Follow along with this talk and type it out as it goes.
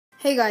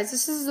Hey guys,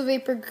 this is the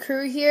Vapor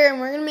Crew here,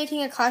 and we're going to be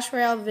making a Clash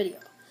Royale video.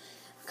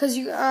 Because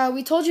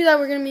we told you that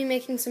we're going to be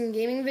making some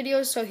gaming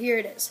videos, so here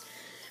it is.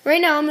 Right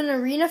now I'm in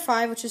Arena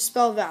 5, which is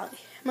Spell Valley.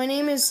 My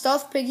name is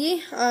Stealth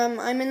Piggy.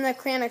 I'm in the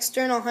clan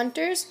External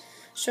Hunters.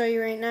 Show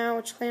you right now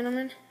which clan I'm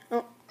in.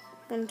 Oh,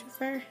 one too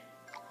far.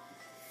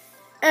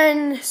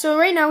 And so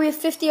right now we have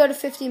 50 out of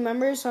 50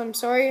 members, so I'm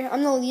sorry.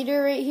 I'm the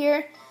leader right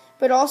here.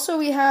 But also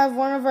we have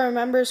one of our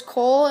members,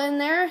 Cole, in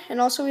there. And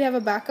also we have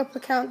a backup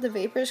account, the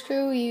Vapors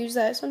Crew. We use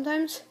that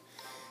sometimes.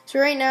 So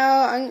right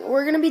now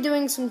we're going to be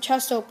doing some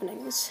chest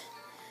openings.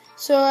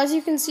 So as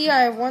you can see, I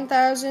have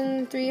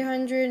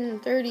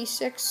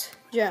 1,336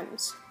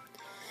 gems.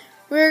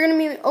 We're going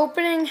to be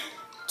opening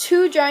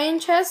 2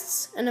 giant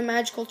chests and a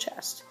magical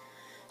chest.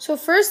 So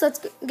first,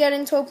 let's get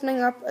into opening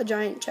up a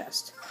giant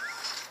chest.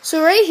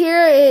 So right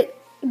here,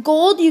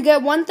 gold, you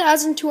get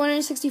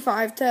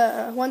 1,265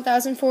 to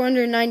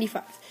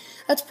 1,495.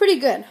 That's pretty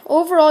good.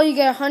 Overall, you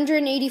get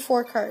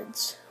 184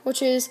 cards,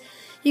 which is,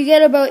 you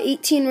get about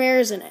 18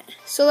 rares in it.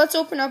 So let's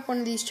open up one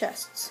of these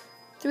chests.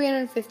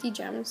 350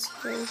 gems.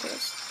 Very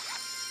close.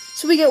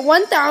 So we get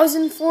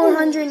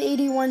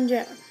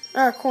 1,481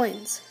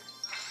 coins.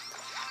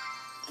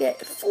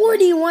 Get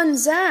 41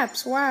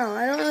 zaps. Wow,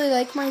 I don't really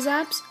like my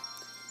zaps.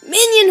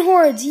 Minion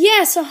hordes.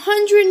 Yes,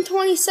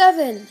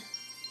 127.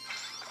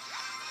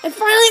 And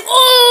finally,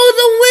 oh,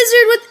 the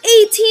wizard with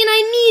 18.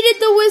 I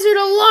needed the wizard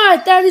a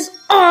lot. That is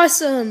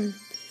awesome.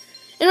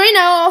 And right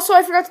now, also,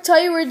 I forgot to tell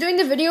you, we're doing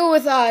the video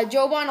with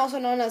Joban, also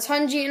known as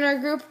Hunji, in our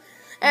group.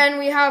 And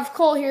we have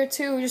Cole here,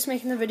 too, just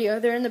making the video.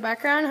 They're in the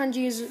background.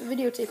 Hunji is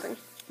videotaping.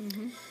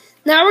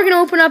 Now we're going to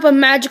open up a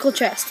magical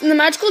chest. In the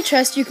magical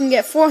chest, you can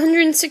get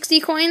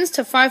 460 coins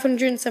to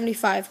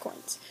 575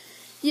 coins.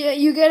 Yeah,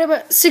 you get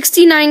about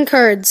 69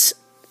 cards.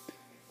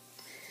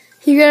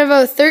 You get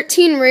about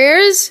 13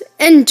 rares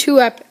and 2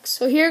 epics.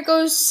 So here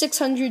goes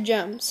 600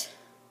 gems.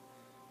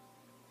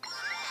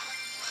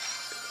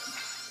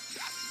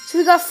 So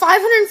we got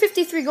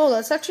 553 gold.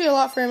 That's actually a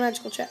lot for a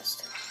magical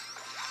chest.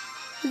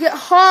 You get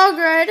Hog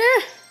Rider.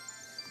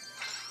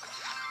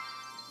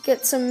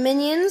 Get some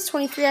minions.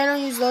 23. I don't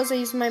use those. I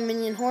use my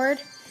minion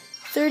horde.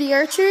 30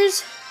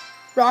 archers.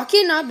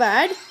 Rocket, not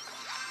bad.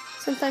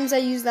 Sometimes I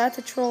use that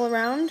to troll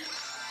around.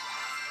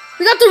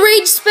 We got the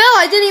rage spell.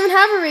 I didn't even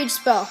have a rage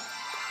spell.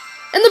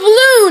 And the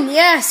balloon!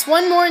 Yes,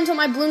 one more until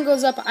my balloon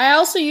goes up. I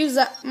also use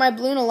my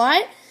balloon a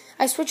lot.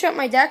 I switch out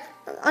my deck.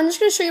 I'm just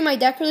going to show you my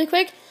deck really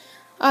quick.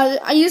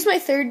 I use my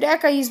third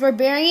deck. I use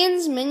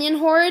Barbarians, Minion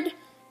Horde,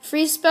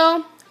 Free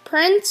Spell,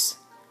 Prince,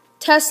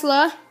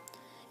 Tesla,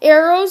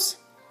 Arrows,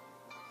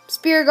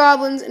 Spear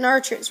Goblins, and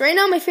Archers. Right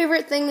now my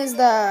favorite thing is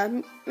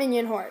the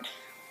Minion Horde.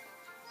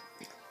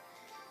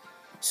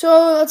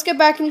 So let's get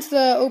back into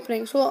the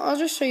opening. So I'll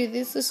just show you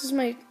this. This is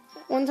my...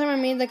 One time I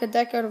made like a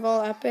deck out of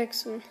all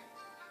epics and...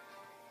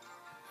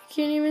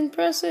 Can't even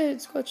press it.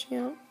 It's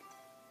glitching out.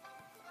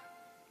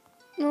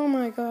 Oh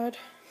my god.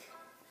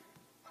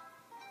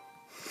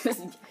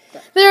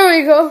 There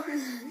we go.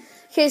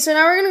 Okay, so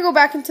now we're going to go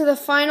back into the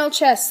final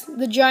chest.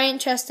 The giant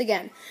chest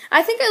again.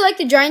 I think I like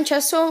the giant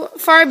chest so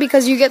far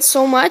because you get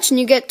so much. And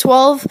you get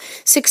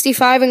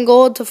 1265 in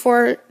gold to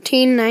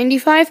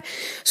 1495.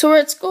 So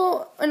let's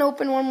go and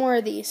open one more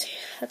of these.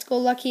 Let's go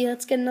lucky.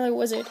 Let's get another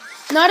wizard.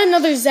 Not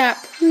another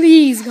zap.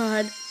 Please,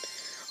 God.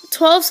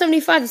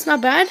 1275. That's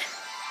not bad.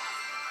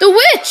 The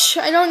witch!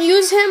 I don't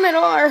use him at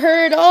all or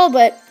her at all,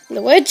 but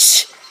the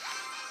witch.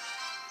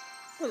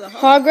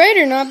 Hog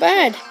Rider, not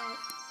bad.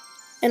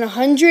 And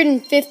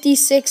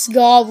 156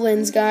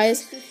 goblins,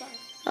 guys.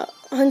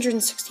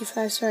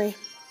 165, sorry.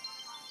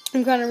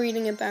 I'm kind of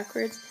reading it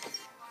backwards.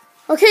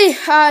 Okay,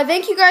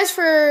 thank you guys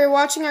for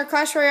watching our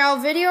Clash Royale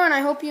video, and I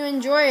hope you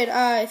enjoyed.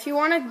 If you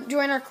want to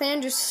join our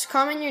clan, just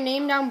comment your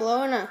name down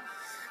below, and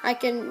I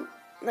can,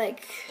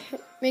 make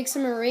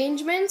some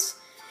arrangements.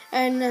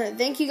 And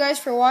thank you guys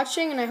for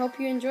watching, and I hope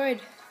you enjoyed.